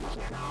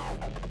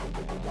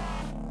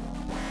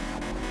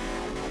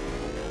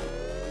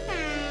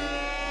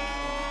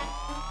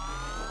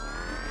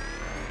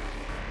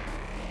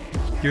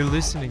You're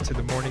listening to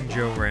The Morning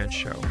Joe Ranch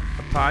Show,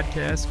 a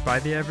podcast by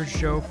the average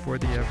Joe for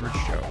the average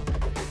Joe.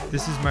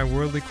 This is my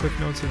worldly Cliff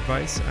Notes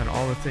advice on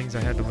all the things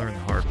I had to learn the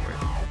hard way.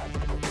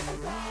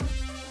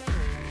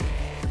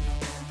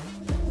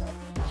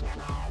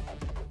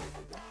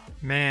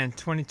 Man,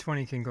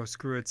 2020 can go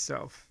screw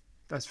itself.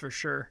 That's for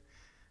sure.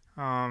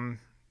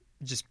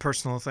 Just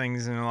personal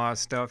things and a lot of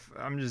stuff.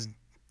 I'm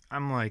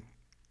like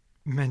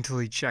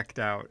mentally checked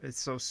out. It's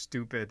so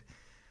stupid.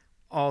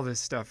 All this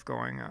stuff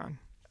going on.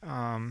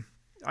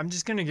 I'm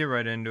just going to get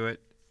right into it.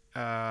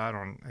 I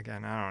don't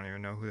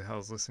even know who the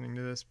hell's listening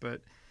to this,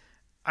 but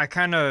I'm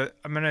going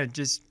to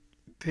just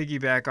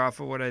piggyback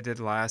off of what I did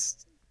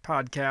last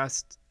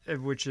podcast,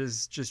 which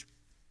is just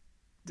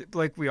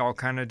like we all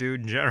kind of do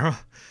in general,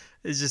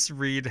 is just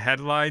read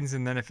headlines.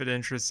 And then if it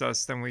interests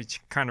us, then we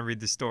kind of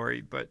read the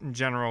story. But in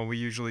general, we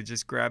usually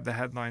just grab the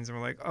headlines and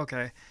we're like,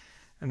 okay.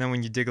 And then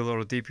when you dig a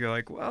little deeper, you're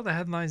like, well, the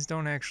headlines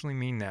don't actually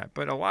mean that.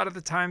 But a lot of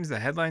the times the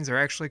headlines are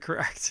actually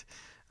correct.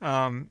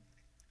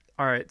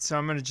 All right, so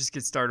I'm going to just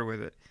get started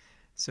with it.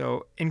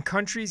 So in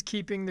countries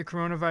keeping the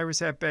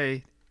coronavirus at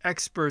bay,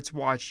 experts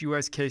watch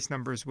U.S. case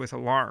numbers with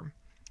alarm.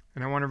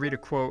 And I want to read a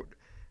quote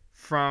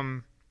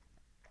from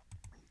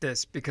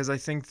this because I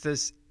think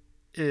this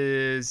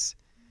is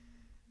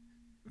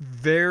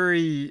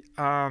very,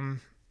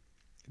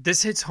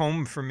 this hits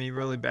home for me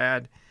really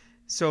bad.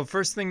 So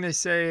first thing they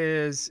say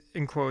is,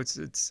 in quotes,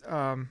 it's,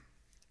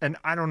 and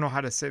I don't know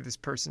how to say this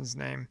person's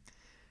name,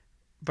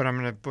 but I'm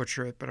going to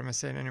butcher it, but I'm going to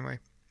say it anyway.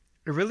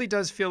 It really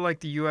does feel like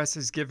the U.S.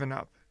 has given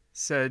up,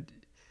 said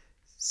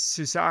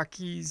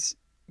Susakis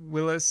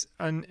Willis,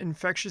 an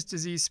infectious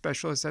disease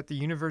specialist at the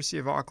University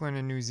of Auckland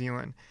in New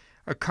Zealand,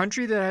 a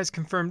country that has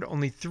confirmed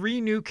only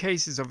 3 new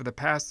cases over the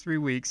past 3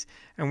 weeks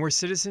and where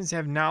citizens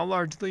have now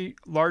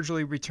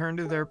largely returned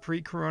to their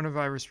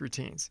pre-coronavirus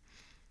routines.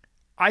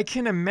 I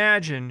can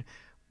imagine,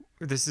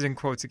 this is in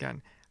quotes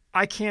again,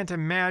 I can't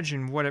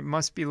imagine what it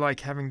must be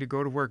like having to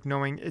go to work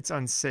knowing it's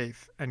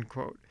unsafe, end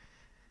quote.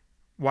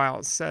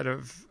 Wiles said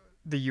of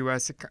the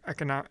U.S.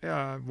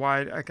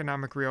 wide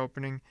economic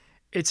reopening,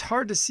 it's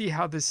hard to see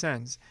how this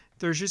ends.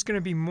 There's just going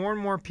to be more and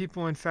more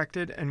people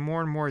infected and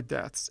more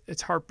deaths.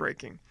 It's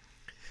heartbreaking.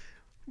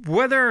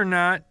 Whether or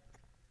not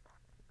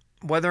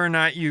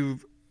you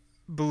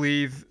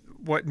believe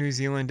what New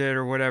Zealand did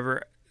or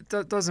whatever,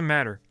 it doesn't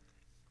matter.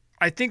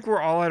 I think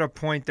we're all at a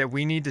point that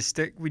we need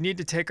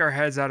to take our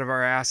heads out of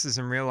our asses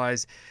and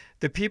realize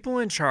the people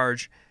in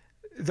charge,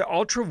 that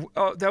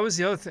was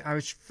the other thing I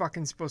was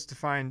fucking supposed to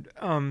find.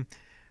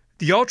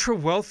 The ultra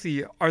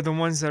wealthy are the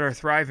ones that are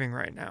thriving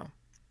right now.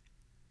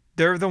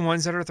 They're the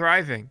ones that are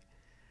thriving,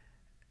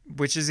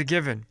 which is a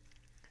given.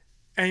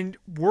 And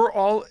we're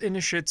all in a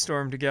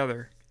shitstorm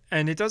together.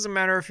 And it doesn't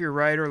matter if you're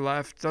right or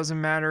left. It doesn't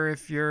matter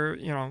if you're,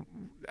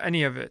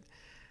 any of it.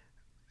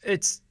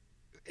 It's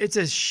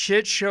a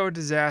shit show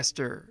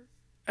disaster.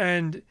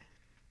 And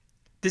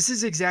this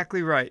is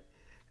exactly right.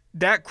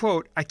 That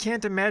quote, I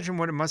can't imagine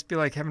what it must be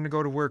like having to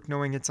go to work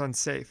knowing it's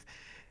unsafe.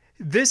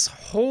 This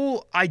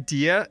whole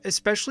idea,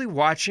 especially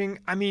watching,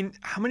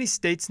 how many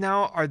states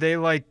now are they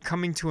like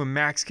coming to a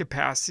max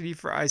capacity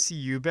for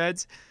ICU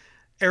beds?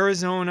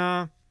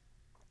 Arizona,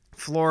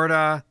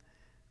 Florida,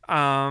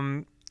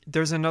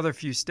 there's another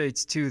few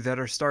states too that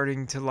are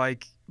starting to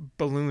like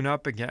balloon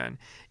up again.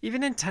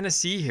 Even in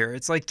Tennessee here,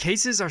 it's like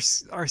cases are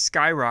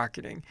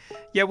skyrocketing.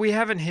 Yeah, we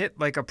haven't hit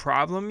like a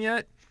problem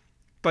yet,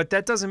 but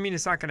that doesn't mean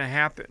it's not going to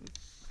happen.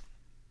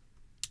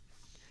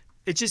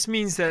 It just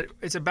means that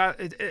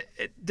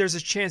there's a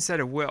chance that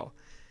it will.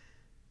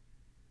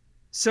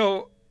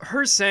 So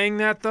her saying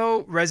that,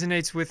 though,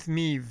 resonates with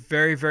me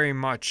very, very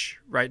much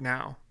right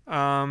now.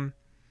 And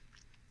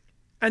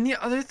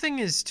the other thing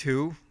is,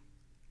 too,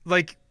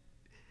 like,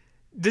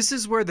 this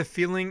is where the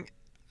feeling,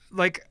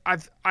 like,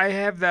 I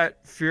have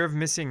that fear of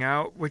missing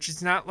out, which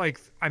is not like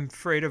I'm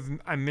afraid of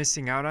I'm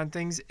missing out on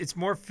things. It's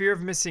more fear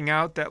of missing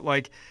out that,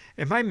 like,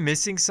 am I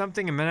missing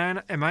something?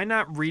 Am I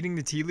not reading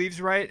the tea leaves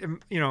right?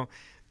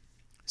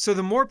 So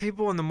the more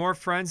people and the more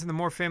friends and the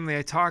more family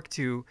I talk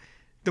to,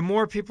 the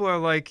more people are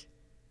like,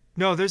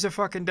 no, there's a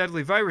fucking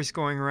deadly virus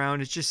going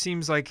around. It just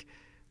seems like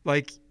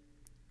if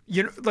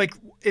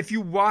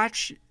you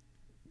watch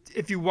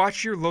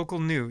your local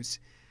news,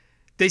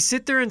 they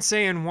sit there and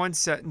say in one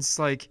sentence,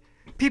 like,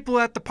 people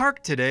at the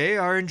park today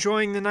are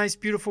enjoying the nice,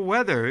 beautiful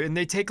weather. And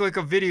they take like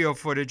a video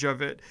footage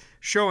of it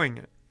showing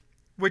it,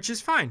 which is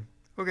fine.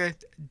 Okay.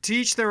 To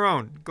each their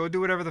own. Go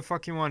do whatever the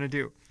fuck you want to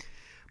do.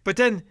 But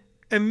then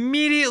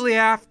immediately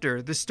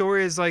after, the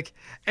story is like,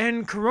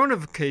 and corona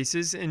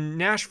cases in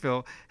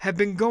Nashville have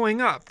been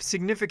going up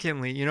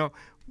significantly.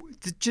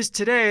 Just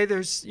today,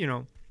 there's,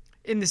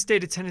 in the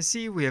state of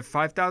Tennessee, we have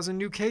 5,000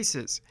 new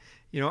cases,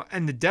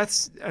 and the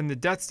deaths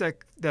that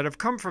have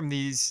come from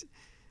these,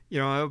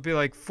 it'll be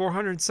like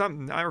 400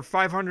 something or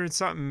 500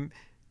 something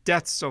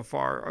deaths so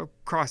far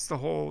across the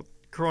whole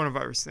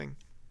coronavirus thing.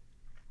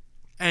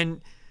 And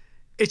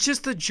it's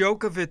just the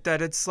joke of it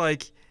that it's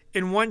like,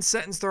 in one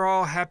sentence, they're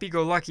all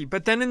happy-go-lucky.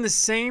 But then in the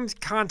same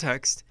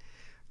context,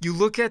 you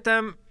look at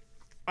them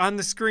on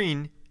the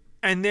screen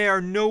and they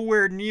are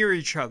nowhere near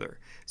each other.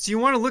 So you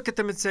want to look at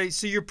them and say,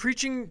 so you're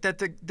preaching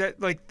that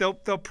like they'll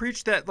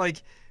preach that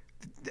like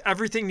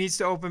everything needs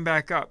to open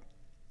back up,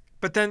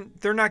 but then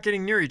they're not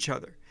getting near each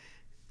other.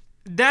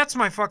 That's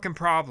my fucking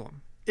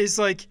problem. Is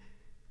like,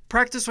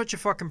 practice what you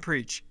fucking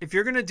preach. If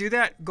you're gonna do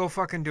that, go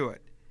fucking do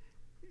it.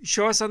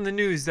 Show us on the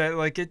news that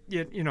like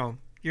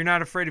you're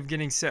not afraid of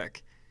getting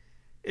sick.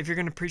 If you're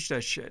gonna preach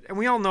that shit, and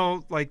we all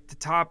know like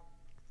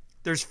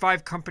there's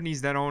 5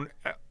 companies that own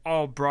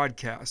all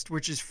broadcast,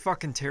 which is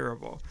fucking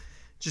terrible.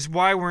 Just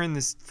why we're in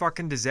this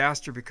fucking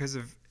disaster because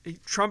of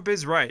Trump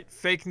is right.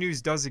 Fake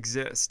news does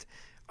exist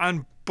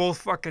on both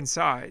fucking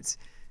sides.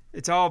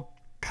 It's all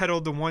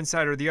peddled to one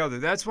side or the other.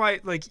 That's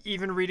why like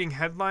even reading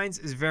headlines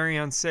is very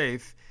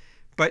unsafe.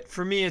 But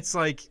for me, it's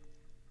like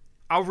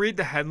I'll read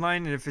the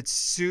headline, and if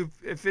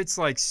it's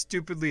like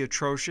stupidly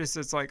atrocious,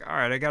 it's like, all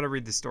right, I got to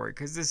read the story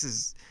because this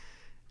is.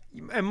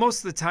 And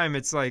most of the time,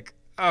 it's like,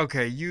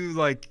 okay,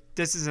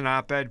 this is an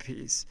op-ed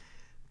piece,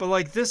 but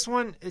like this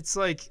one, it's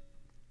like,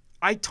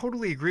 I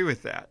totally agree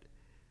with that.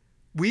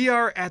 We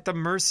are at the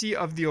mercy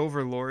of the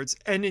overlords,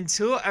 and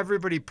until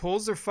everybody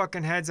pulls their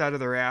fucking heads out of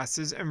their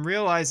asses and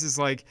realizes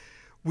like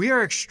we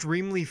are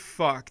extremely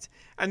fucked,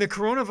 and the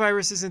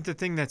coronavirus isn't the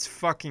thing that's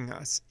fucking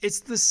us.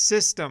 It's the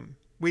system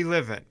we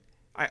live in.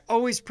 I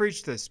always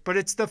preach this, but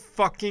it's the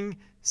fucking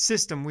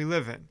system we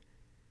live in.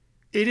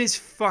 It is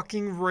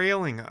fucking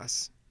railing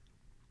us.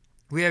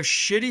 We have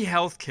shitty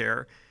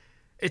healthcare.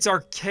 It's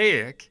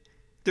archaic.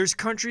 There's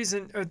countries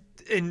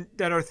in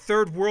that are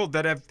third world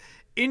that have.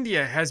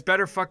 India has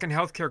better fucking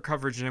healthcare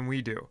coverage than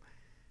we do,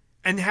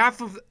 and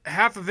half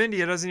of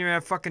India doesn't even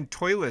have fucking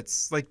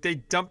toilets. Like they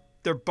dump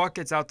their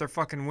buckets out their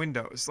fucking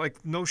windows.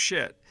 Like no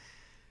shit.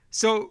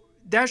 So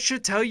that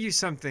should tell you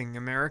something,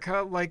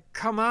 America. Like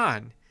come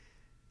on.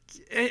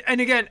 And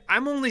again,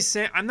 I'm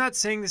not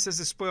saying this as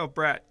a spoiled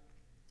brat.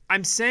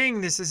 I'm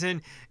saying this as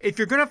in, if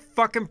you're gonna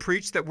fucking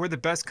preach that we're the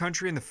best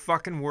country in the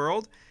fucking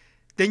world,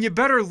 then you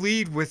better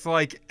lead with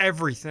like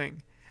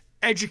everything.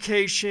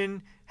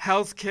 Education,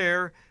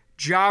 healthcare,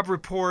 job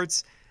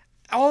reports,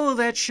 all of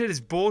that shit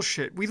is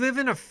bullshit. We live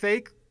in a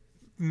fake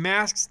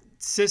mask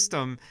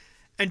system,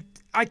 and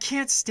I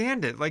can't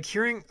stand it. Like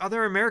hearing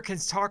other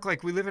Americans talk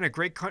like we live in a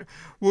great country.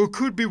 Well, it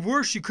could be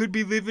worse. You could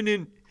be living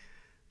in,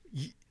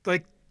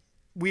 like,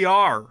 we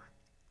are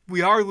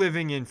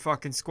living in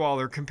fucking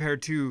squalor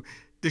compared to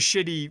the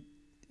shitty.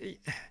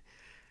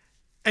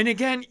 And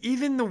again,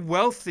 even the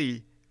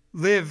wealthy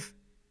live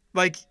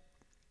like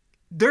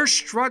they're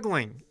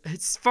struggling.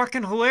 It's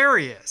fucking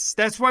hilarious.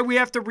 That's why we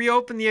have to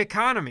reopen the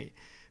economy,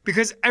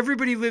 because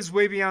everybody lives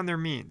way beyond their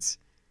means.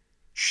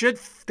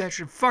 That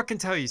should fucking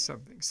tell you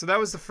something. So that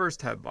was the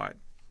first headline.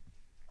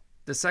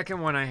 The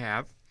second one I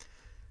have,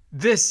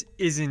 this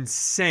is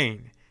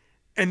insane.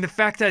 And the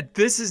fact that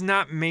this is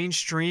not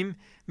mainstream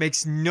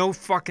makes no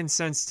fucking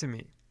sense to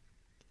me.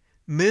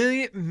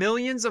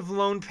 Millions of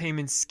loan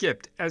payments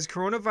skipped as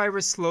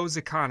coronavirus slows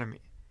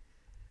economy.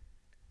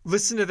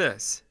 Listen to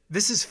this.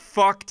 This is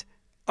fucked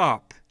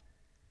up.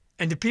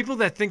 And to people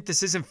that think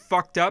this isn't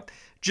fucked up,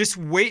 just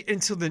wait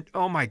until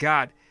oh my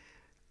God.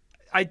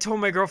 I told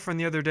my girlfriend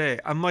the other day,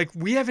 I'm like,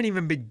 we haven't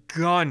even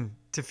begun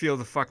to feel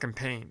the fucking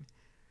pain.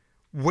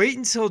 Wait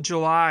until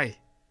July.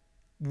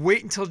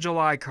 Wait until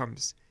July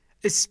comes,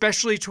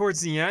 especially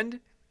towards the end,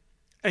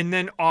 and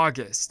then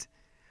August.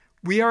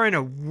 We are in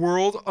a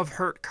world of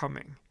hurt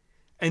coming,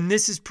 and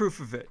this is proof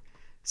of it.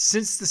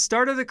 Since the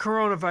start of the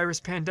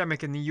coronavirus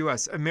pandemic in the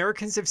U.S.,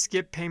 Americans have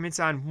skipped payments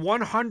on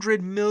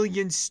 100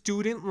 million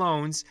student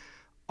loans,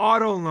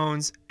 auto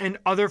loans, and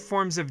other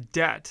forms of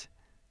debt.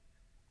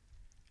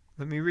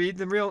 Let me read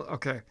the real.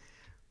 Okay.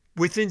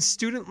 Within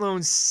student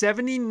loans,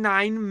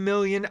 79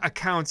 million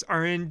accounts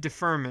are in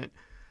deferment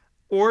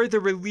or the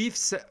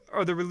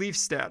relief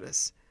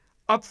status,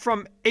 up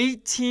from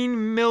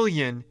 18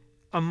 million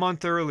a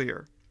month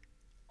earlier.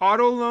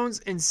 Auto loans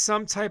in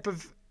some type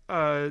of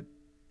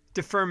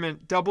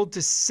deferment doubled to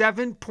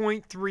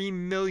 7.3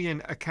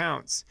 million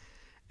accounts,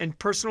 and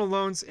personal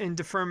loans in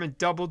deferment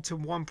doubled to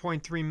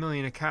 1.3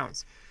 million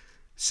accounts.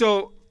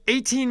 So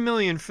 18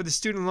 million for the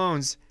student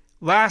loans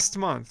last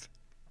month.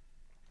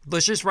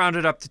 Let's just round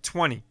it up to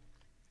 20.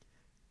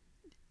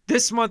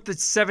 This month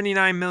it's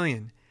 79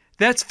 million.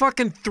 That's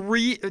fucking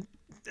if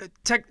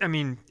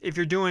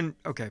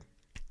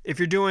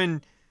you're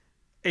doing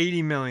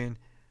 80 million,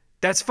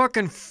 that's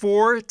fucking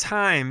 4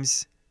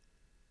 times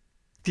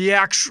the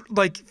actual,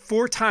 like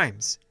 4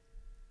 times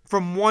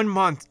from 1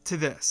 month to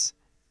this.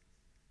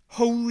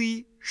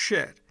 Holy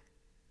shit.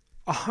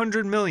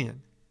 100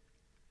 million.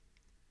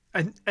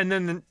 And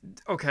then,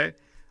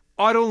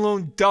 auto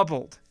loan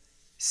doubled.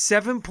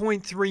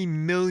 7.3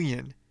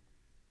 million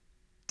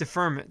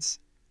deferments.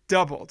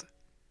 Doubled.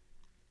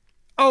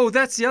 Oh,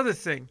 that's the other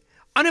thing.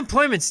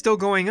 Unemployment's still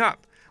going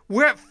up.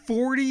 We're at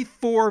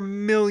 44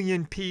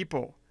 million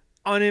people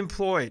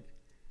unemployed.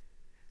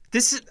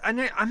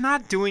 I'm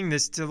not doing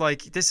this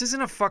this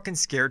isn't a fucking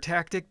scare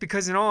tactic,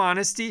 because in all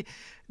honesty,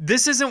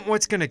 this isn't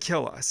what's going to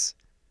kill us.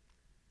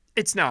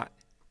 It's not.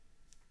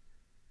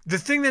 The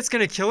thing that's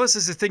going to kill us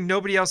is the thing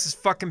nobody else is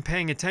fucking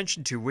paying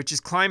attention to, which is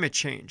climate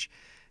change.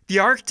 The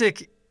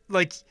Arctic,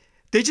 like,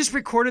 they just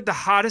recorded the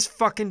hottest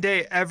fucking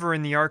day ever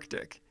in the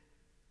Arctic.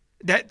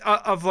 That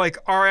of like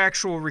our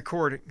actual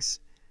recordings.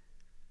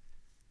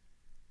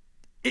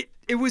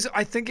 It was,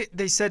 I think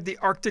they said the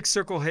Arctic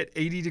Circle hit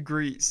 80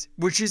 degrees,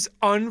 which is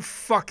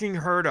unfucking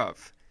heard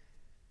of.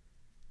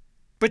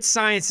 But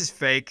science is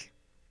fake.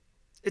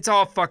 It's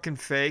all fucking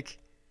fake.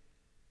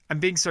 I'm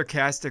being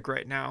sarcastic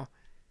right now.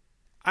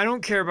 I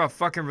don't care about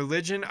fucking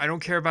religion. I don't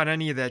care about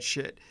any of that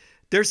shit.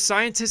 There's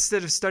scientists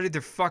that have studied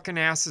their fucking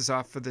asses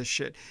off for this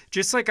shit.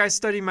 Just like I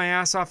study my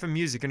ass off in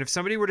music. And if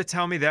somebody were to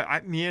tell me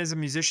that me as a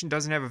musician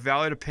doesn't have a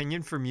valid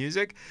opinion for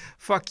music,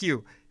 fuck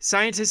you.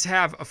 Scientists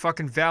have a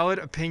fucking valid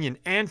opinion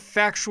and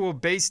factual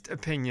based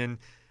opinion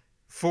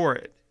for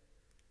it.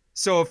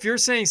 So if you're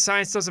saying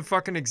science doesn't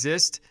fucking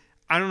exist,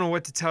 I don't know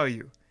what to tell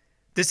you.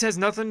 This has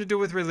nothing to do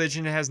with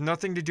religion. It has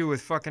nothing to do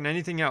with fucking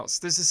anything else.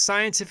 This is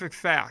scientific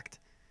fact.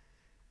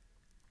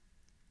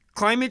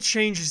 Climate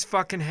change is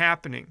fucking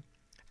happening.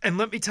 And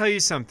let me tell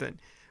you something.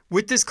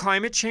 With this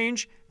climate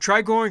change,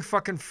 try growing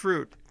fucking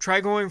fruit.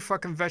 Try growing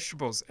fucking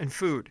vegetables and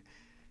food.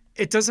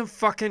 It doesn't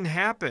fucking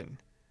happen.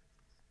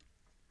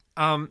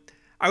 I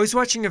was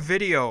watching a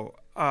video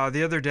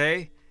the other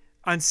day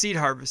on seed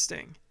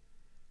harvesting.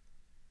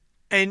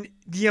 And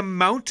the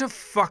amount of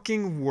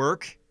fucking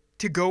work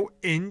to go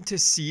into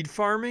seed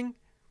farming,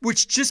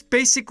 which just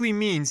basically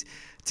means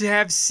to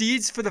have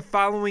seeds for the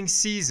following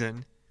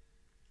season.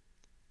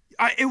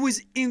 It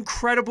was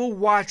incredible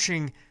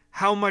watching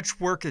how much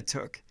work it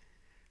took.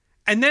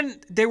 And then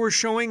they were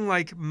showing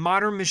like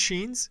modern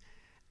machines,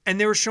 and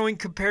they were showing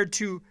compared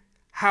to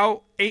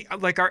how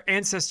like our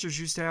ancestors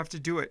used to have to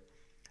do it.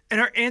 And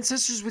our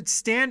ancestors would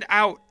stand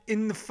out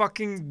in the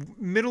fucking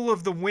middle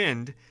of the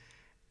wind,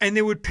 and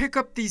they would pick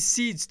up these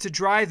seeds to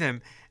dry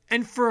them.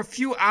 And for a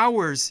few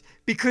hours,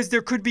 because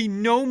there could be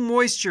no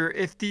moisture,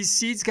 if these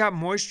seeds got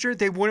moisture,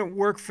 they wouldn't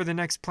work for the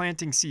next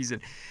planting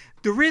season.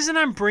 The reason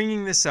I'm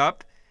bringing this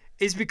up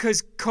is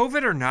because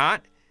COVID or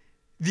not,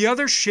 the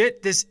other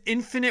shit, this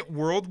infinite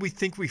world we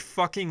think we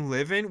fucking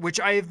live in, which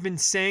I have been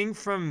saying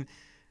for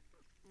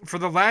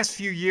the last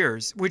few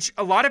years, which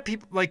a lot of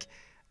people, like,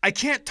 I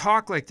can't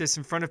talk like this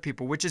in front of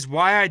people, which is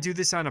why I do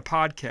this on a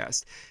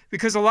podcast.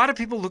 Because a lot of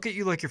people look at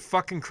you like you're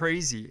fucking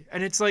crazy.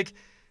 And it's like,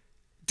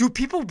 do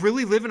people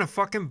really live in a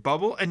fucking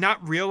bubble and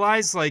not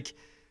realize, like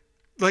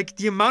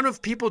the amount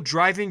of people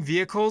driving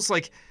vehicles,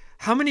 like,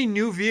 how many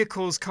new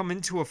vehicles come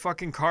into a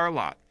fucking car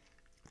lot?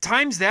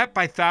 Times that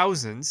by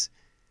thousands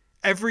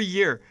every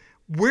year.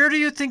 Where do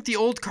you think the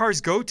old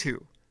cars go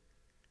to?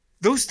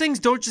 Those things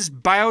don't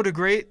just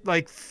biodegrade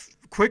like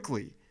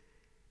quickly.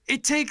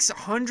 It takes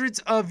hundreds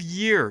of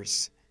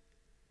years.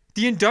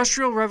 The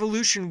Industrial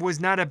Revolution was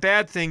not a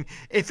bad thing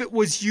if it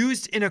was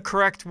used in a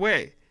correct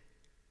way.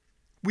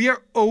 We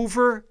are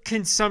over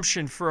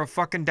consumption for a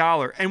fucking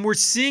dollar, and we're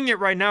seeing it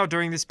right now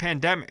during this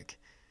pandemic.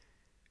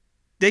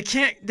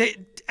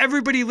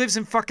 Everybody lives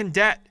in fucking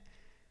debt.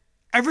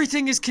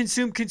 Everything is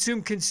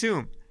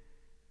consume.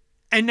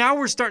 And now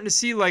we're starting to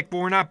see like,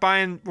 well,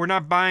 we're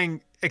not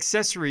buying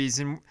accessories,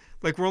 and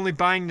like we're only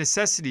buying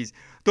necessities.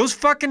 Those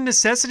fucking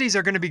necessities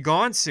are going to be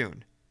gone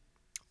soon.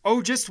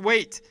 Oh, just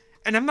wait.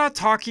 And I'm not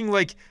talking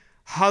like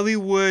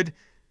Hollywood,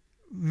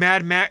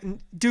 Mad Max.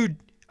 Dude,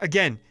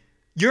 again,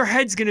 your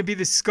head's going to be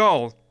the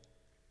skull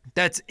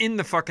that's in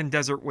the fucking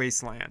desert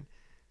wasteland.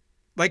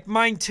 Like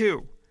mine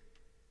too.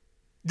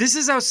 This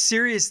is how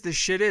serious this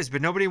shit is,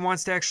 but nobody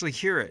wants to actually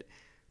hear it.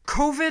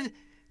 COVID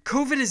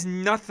is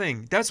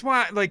nothing. That's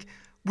why, like,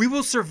 we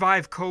will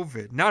survive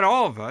COVID. Not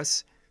all of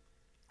us.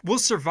 We'll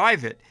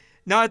survive it.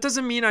 Now, it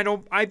doesn't mean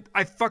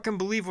I fucking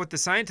believe what the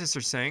scientists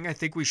are saying. I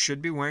think we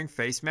should be wearing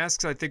face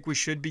masks. I think we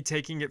should be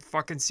taking it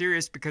fucking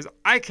serious because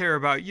I care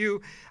about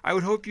you. I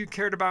would hope you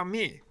cared about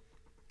me.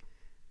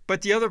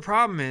 But the other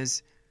problem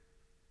is,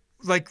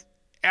 like,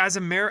 as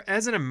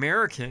an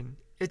American,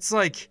 it's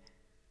like,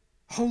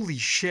 holy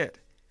shit.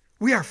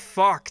 We are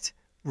fucked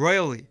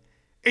royally.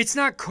 It's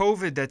not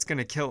COVID that's going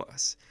to kill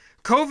us.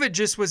 COVID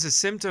just was a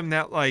symptom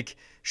that, like,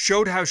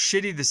 showed how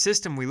shitty the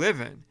system we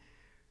live in.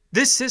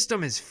 This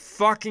system is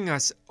fucking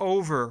us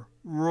over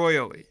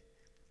royally.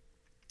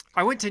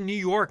 I went to New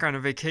York on a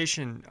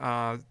vacation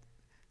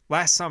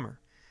last summer,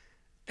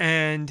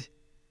 and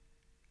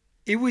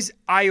it was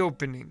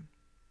eye-opening.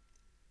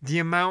 The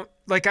amount,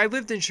 like, I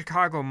lived in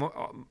Chicago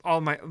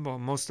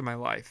most of my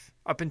life,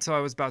 up until I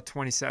was about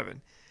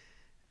 27.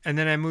 And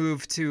then I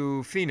moved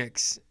to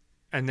Phoenix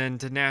and then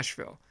to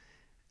Nashville.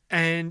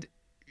 And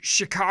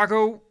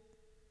Chicago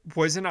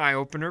was an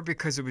eye-opener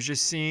because it was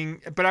just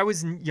seeing, but I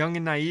was young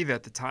and naive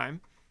at the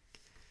time.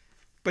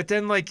 But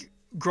then like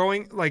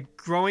growing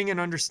and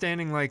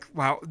understanding like,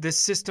 wow, this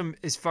system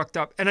is fucked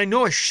up. And I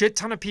know a shit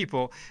ton of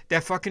people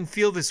that fucking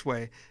feel this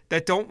way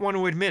that don't want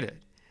to admit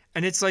it.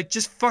 And it's like,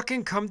 just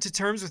fucking come to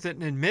terms with it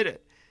and admit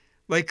it.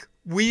 Like,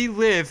 we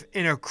live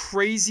in a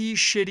crazy,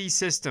 shitty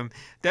system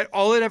that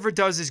all it ever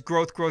does is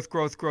growth.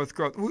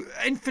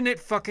 Infinite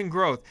fucking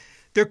growth.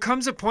 There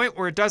comes a point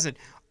where it doesn't.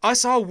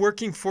 Us all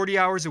working 40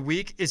 hours a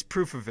week is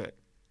proof of it.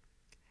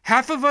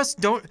 Half of us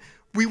don't,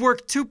 we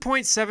work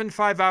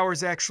 2.75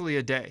 hours actually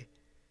a day.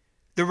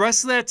 The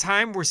rest of that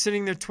time, we're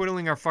sitting there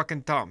twiddling our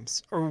fucking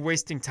thumbs or we're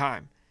wasting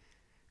time.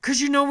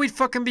 Because we'd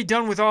fucking be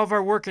done with all of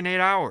our work in 8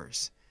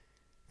 hours.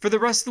 For the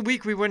rest of the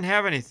week, we wouldn't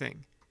have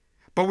anything.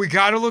 But we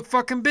gotta look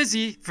fucking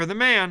busy for the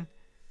man.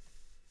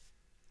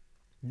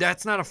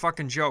 That's not a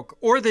fucking joke.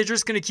 Or they're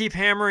just gonna keep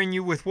hammering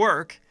you with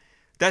work.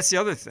 That's the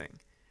other thing.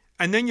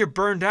 And then you're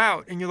burned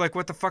out and you're like,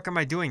 what the fuck am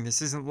I doing?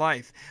 This isn't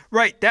life.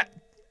 Right,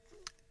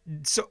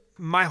 so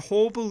my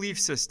whole belief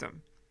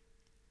system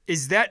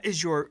is that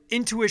is your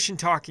intuition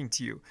talking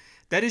to you.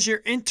 That is your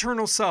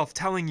internal self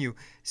telling you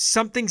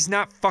something's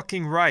not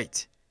fucking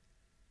right.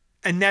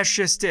 And that's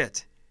just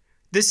it.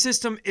 This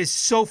system is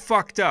so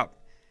fucked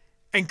up.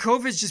 And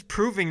COVID's just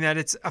proving that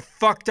it's a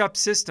fucked up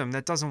system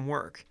that doesn't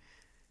work.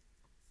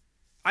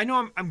 I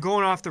know I'm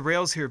going off the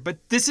rails here, but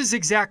this is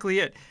exactly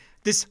it.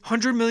 This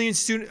 100 million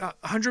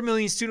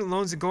student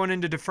loans and going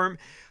into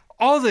deferment,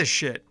 all this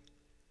shit.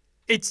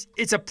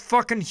 It's a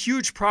fucking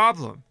huge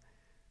problem.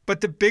 But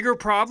the bigger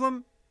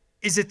problem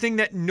is the thing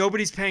that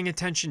nobody's paying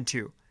attention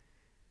to.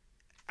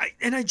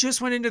 I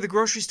just went into the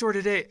grocery store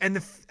today, and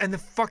the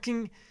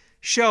fucking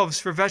shelves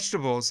for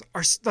vegetables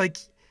are like,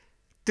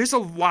 there's a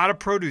lot of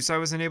produce I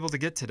wasn't able to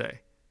get today,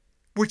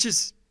 which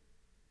is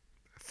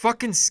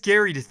fucking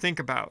scary to think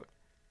about.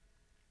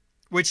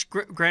 Which,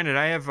 granted,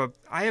 I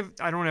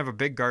don't have a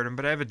big garden,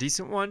 but I have a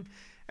decent one,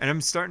 and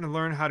I'm starting to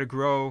learn how to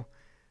grow.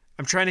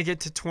 I'm trying to get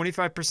to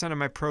 25% of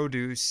my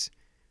produce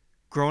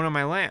grown on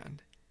my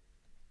land,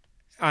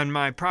 on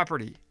my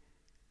property.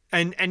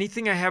 And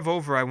anything I have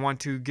over, I want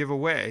to give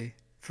away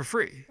for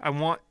free. I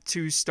want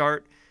to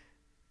start,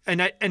 and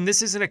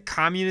this isn't a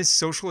communist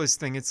socialist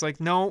thing. It's like,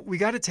 no, we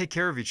got to take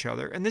care of each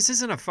other. And this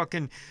isn't a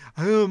fucking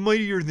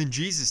mightier than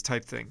Jesus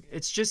type thing.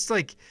 It's just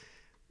like,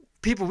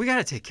 people, we got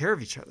to take care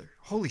of each other.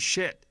 Holy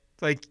shit.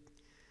 Like,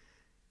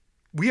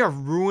 we are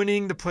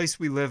ruining the place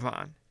we live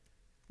on.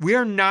 We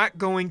are not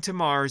going to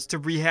Mars to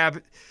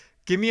rehab.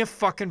 Give me a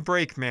fucking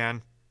break,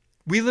 man.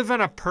 We live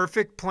on a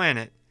perfect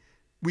planet.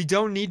 We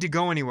don't need to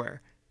go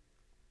anywhere.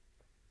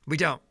 We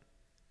don't.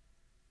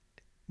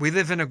 We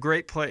live in a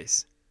great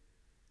place.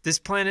 This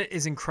planet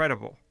is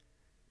incredible.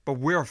 But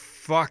we're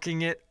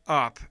fucking it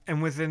up.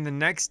 And within the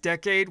next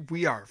decade,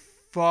 we are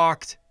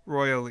fucked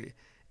royally.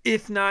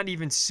 If not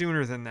even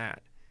sooner than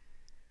that.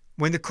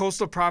 When the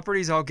coastal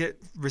properties all get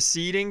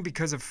receding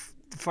because of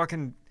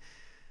fucking...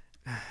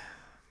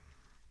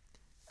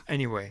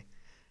 Anyway,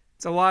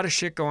 it's a lot of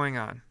shit going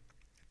on.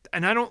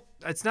 And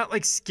it's not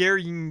like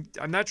scaring,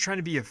 I'm not trying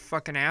to be a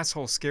fucking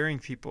asshole scaring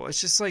people.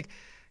 It's just like,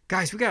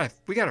 guys, we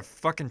gotta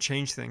fucking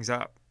change things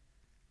up.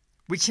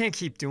 We can't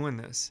keep doing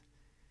this.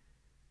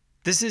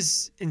 This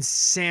is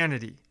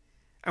insanity.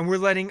 And we're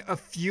letting a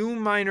few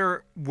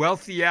minor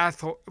wealthy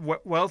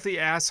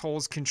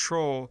assholes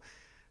control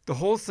the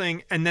whole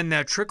thing. And then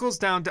that trickles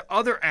down to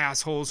other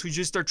assholes who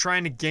just are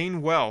trying to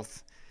gain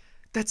wealth.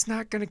 That's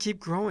not going to keep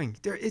growing.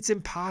 It's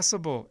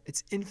impossible.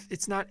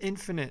 It's not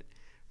infinite.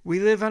 We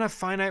live on a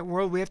finite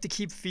world. We have to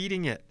keep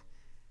feeding it.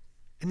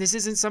 And this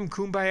isn't some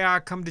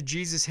kumbaya, come to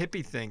Jesus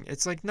hippie thing.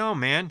 It's like, no,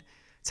 man.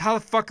 It's how the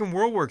fucking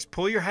world works.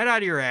 Pull your head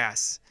out of your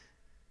ass.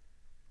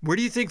 Where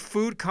do you think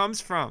food comes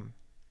from?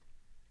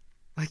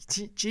 Like,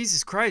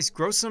 Jesus Christ,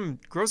 grow some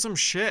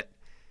shit.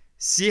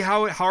 See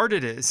how hard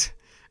it is.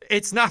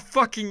 It's not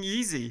fucking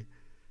easy.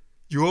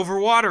 You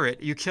overwater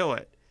it, you kill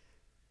it.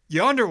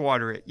 You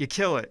underwater it, you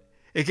kill it.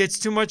 It gets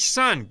too much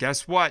sun.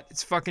 Guess what?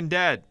 It's fucking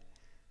dead.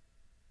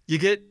 You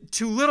get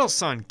too little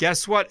sun.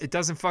 Guess what? It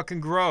doesn't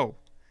fucking grow.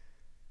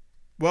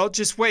 Well,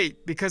 just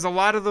wait, because a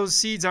lot of those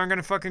seeds aren't going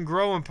to fucking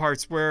grow in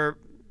parts where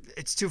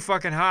it's too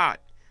fucking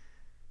hot.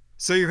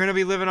 So you're going to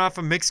be living off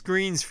of mixed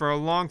greens for a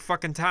long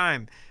fucking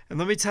time. And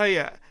let me tell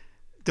you,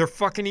 they're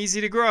fucking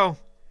easy to grow.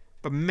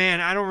 But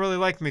man, I don't really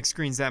like mixed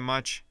greens that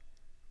much.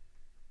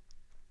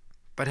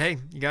 But hey,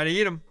 you got to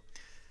eat them.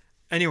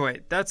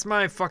 Anyway, that's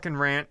my fucking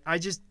rant. I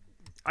just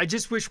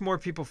wish more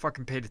people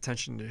fucking paid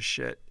attention to this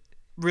shit.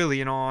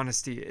 Really, in all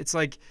honesty. It's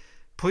like,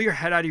 pull your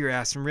head out of your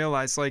ass and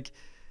realize, like,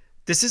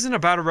 this isn't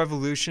about a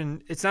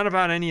revolution. It's not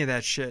about any of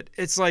that shit.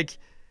 It's like,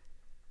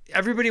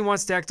 everybody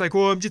wants to act like,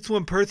 well, I'm just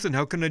one person.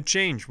 How can I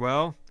change?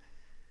 Well,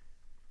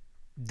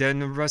 then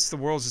the rest of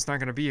the world's just not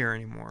going to be here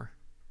anymore.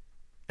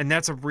 And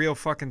that's a real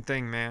fucking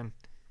thing, man.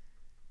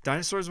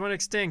 Dinosaurs went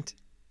extinct.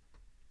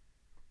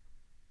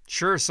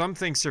 Sure, some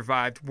things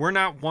survived. We're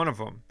not one of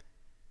them.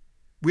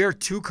 We are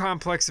too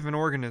complex of an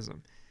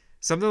organism.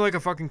 Something like a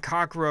fucking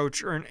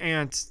cockroach or an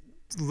ant,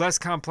 less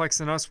complex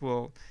than us,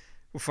 will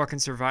fucking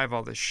survive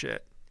all this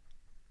shit.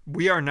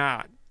 We are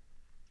not.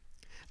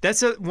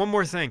 That's one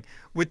more thing.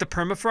 With the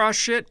permafrost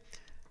shit,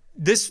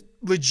 this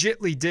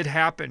legitly did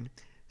happen.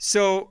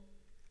 So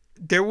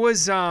there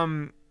was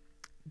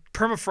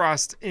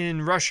permafrost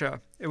in Russia.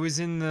 It was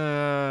in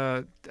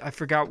the, I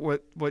forgot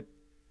what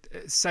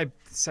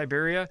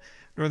Siberia,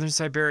 northern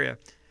Siberia.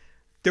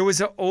 There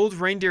was an old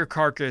reindeer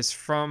carcass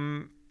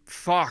from,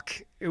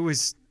 it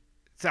was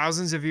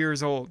thousands of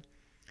years old.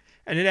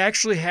 and it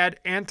actually had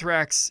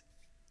anthrax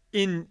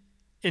in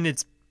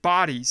its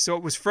body, so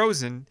it was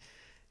frozen.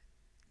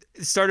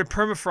 It started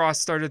permafrost,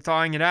 started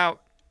thawing it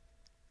out,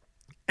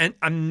 and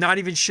I'm not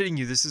even shitting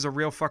you. This is a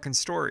real fucking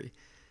story,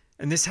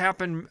 and this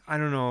happened. I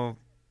don't know.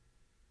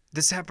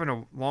 This happened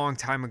a long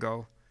time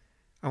ago.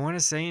 I want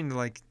to say in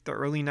like the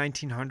early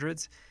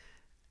 1900s,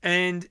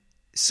 and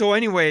so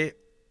anyway,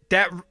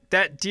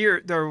 that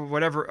deer or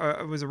whatever,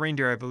 it was a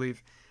reindeer, I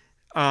believe.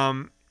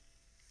 Um,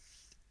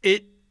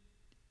 it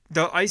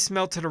the ice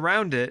melted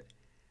around it,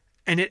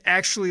 and it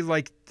actually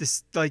like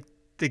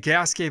the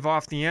gas gave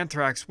off the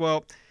anthrax.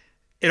 Well,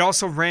 it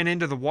also ran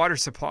into the water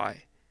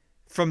supply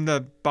from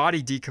the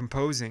body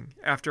decomposing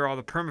after all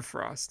the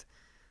permafrost.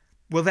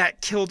 Well,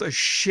 that killed a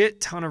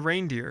shit ton of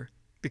reindeer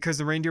because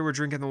the reindeer were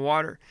drinking the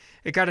water.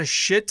 It got a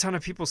shit ton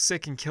of people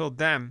sick and killed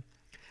them.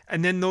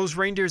 And then those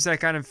reindeers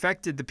that got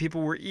infected, the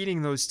people were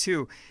eating those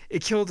too.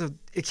 It killed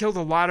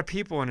a lot of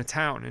people in a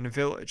town, in a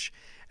village.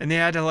 And they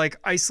had to like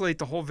isolate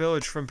the whole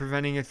village from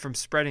preventing it from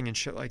spreading and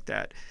shit like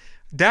that.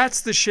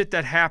 That's the shit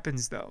that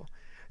happens though.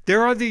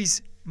 There are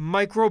these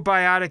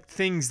microbiotic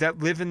things that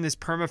live in this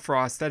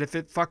permafrost that if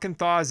it fucking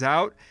thaws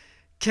out,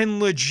 can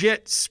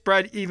legit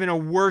spread even a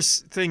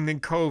worse thing than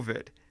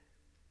COVID.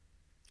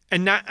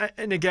 And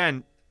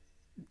again,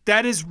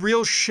 that is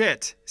real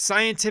shit.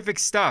 Scientific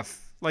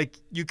stuff. Like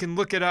you can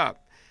look it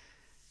up.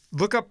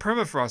 Look up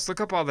permafrost,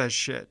 look up all that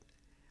shit.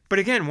 But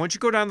again, once you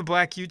go down the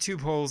black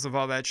YouTube holes of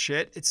all that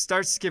shit, it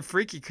starts to get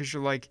freaky because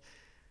you're like,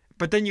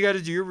 but then you got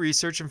to do your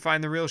research and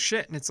find the real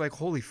shit. And it's like,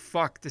 holy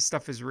fuck, this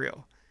stuff is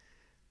real.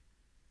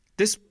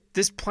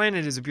 This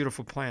planet is a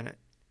beautiful planet,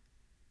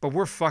 but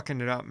we're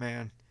fucking it up,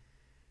 man.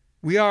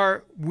 We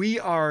are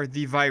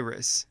the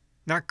virus,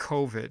 not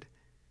COVID.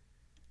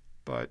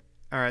 But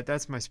all right,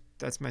 that's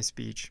my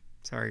speech.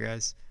 Sorry,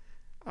 guys.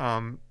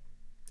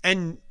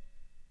 And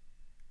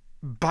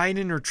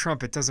Biden or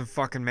Trump, it doesn't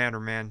fucking matter,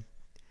 man.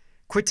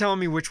 Quit telling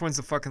me which one's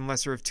the fucking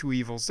lesser of two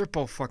evils. They're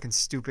both fucking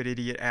stupid,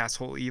 idiot,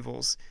 asshole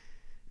evils.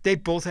 They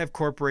both have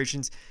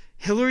corporations.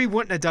 Hillary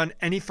wouldn't have done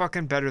any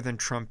fucking better than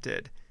Trump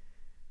did.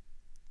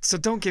 So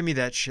don't give me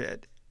that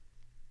shit.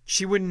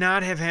 She would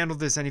not have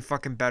handled this any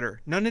fucking better.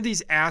 None of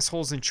these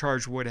assholes in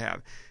charge would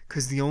have.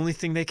 Because the only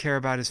thing they care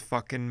about is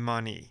fucking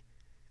money.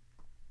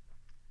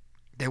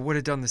 They would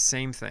have done the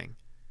same thing.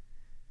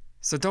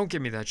 So don't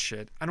give me that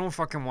shit. I don't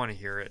fucking want to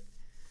hear it.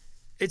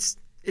 It's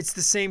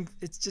the same.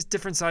 It's just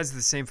different sides of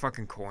the same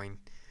fucking coin.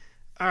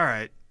 All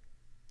right.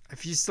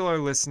 If you still are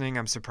listening,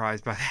 I'm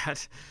surprised by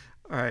that.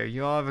 All right.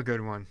 You all have a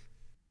good one.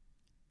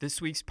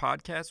 This week's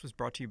podcast was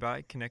brought to you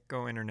by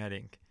ConnectGo Internet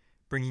Inc.,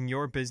 bringing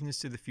your business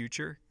to the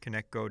future,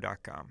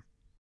 connectgo.com.